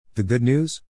The good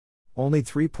news? Only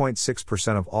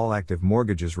 3.6% of all active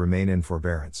mortgages remain in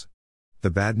forbearance. The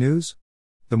bad news?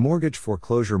 The mortgage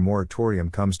foreclosure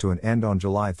moratorium comes to an end on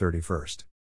July 31st.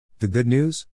 The good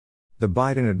news? The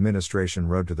Biden administration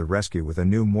rode to the rescue with a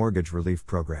new mortgage relief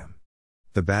program.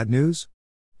 The bad news?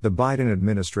 The Biden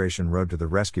administration rode to the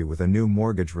rescue with a new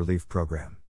mortgage relief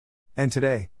program. And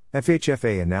today,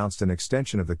 FHFA announced an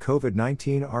extension of the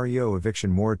COVID-19 REO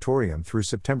eviction moratorium through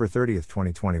September 30,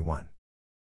 2021.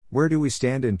 Where do we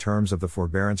stand in terms of the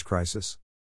forbearance crisis?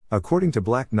 According to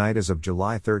Black Knight, as of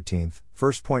July 13,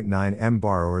 1.9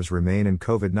 borrowers remain in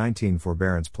COVID-19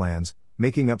 forbearance plans,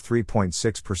 making up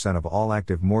 3.6% of all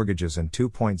active mortgages and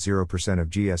 2.0% of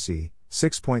GSE,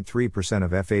 6.3%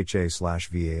 of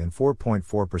FHA/VA and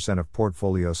 4.4% of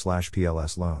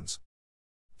portfolio/PLS loans.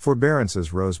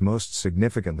 Forbearances rose most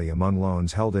significantly among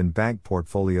loans held in bank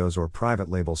portfolios or private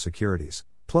label securities,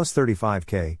 plus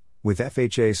 35K, with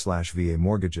FHA/VA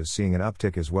mortgages seeing an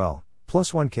uptick as well,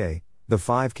 plus 1K. The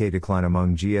 5K decline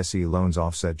among GSE loans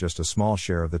offset just a small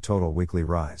share of the total weekly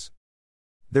rise.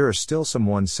 There are still some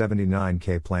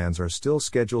 179K plans are still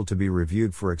scheduled to be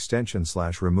reviewed for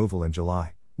extension/removal in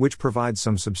July, which provides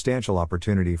some substantial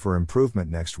opportunity for improvement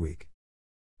next week.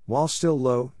 While still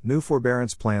low, new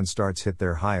forbearance plan starts hit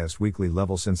their highest weekly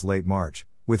level since late March,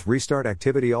 with restart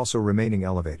activity also remaining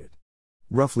elevated.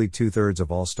 Roughly 2/3 of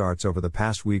all starts over the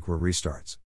past week were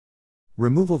restarts.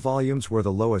 Removal volumes were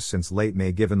the lowest since late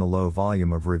May given the low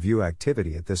volume of review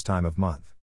activity at this time of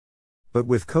month. But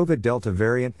with COVID Delta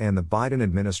variant and the Biden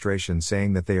administration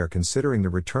saying that they are considering the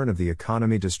return of the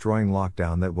economy-destroying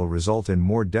lockdown that will result in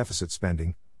more deficit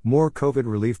spending, more COVID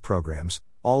relief programs,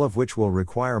 all of which will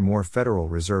require more Federal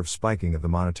Reserve spiking of the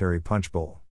monetary punch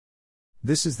bowl.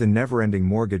 This is the never-ending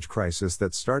mortgage crisis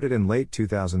that started in late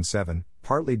 2007,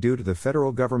 partly due to the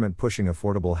federal government pushing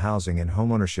affordable housing and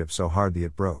homeownership so hard that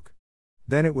it broke.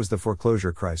 Then it was the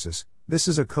foreclosure crisis. This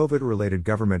is a COVID-related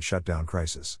government shutdown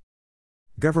crisis.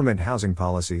 Government housing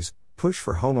policies, push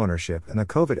for homeownership and the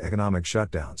COVID economic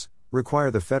shutdowns,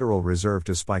 require the Federal Reserve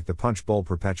to spike the punch bowl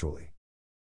perpetually.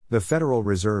 The Federal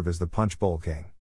Reserve is the punch bowl king.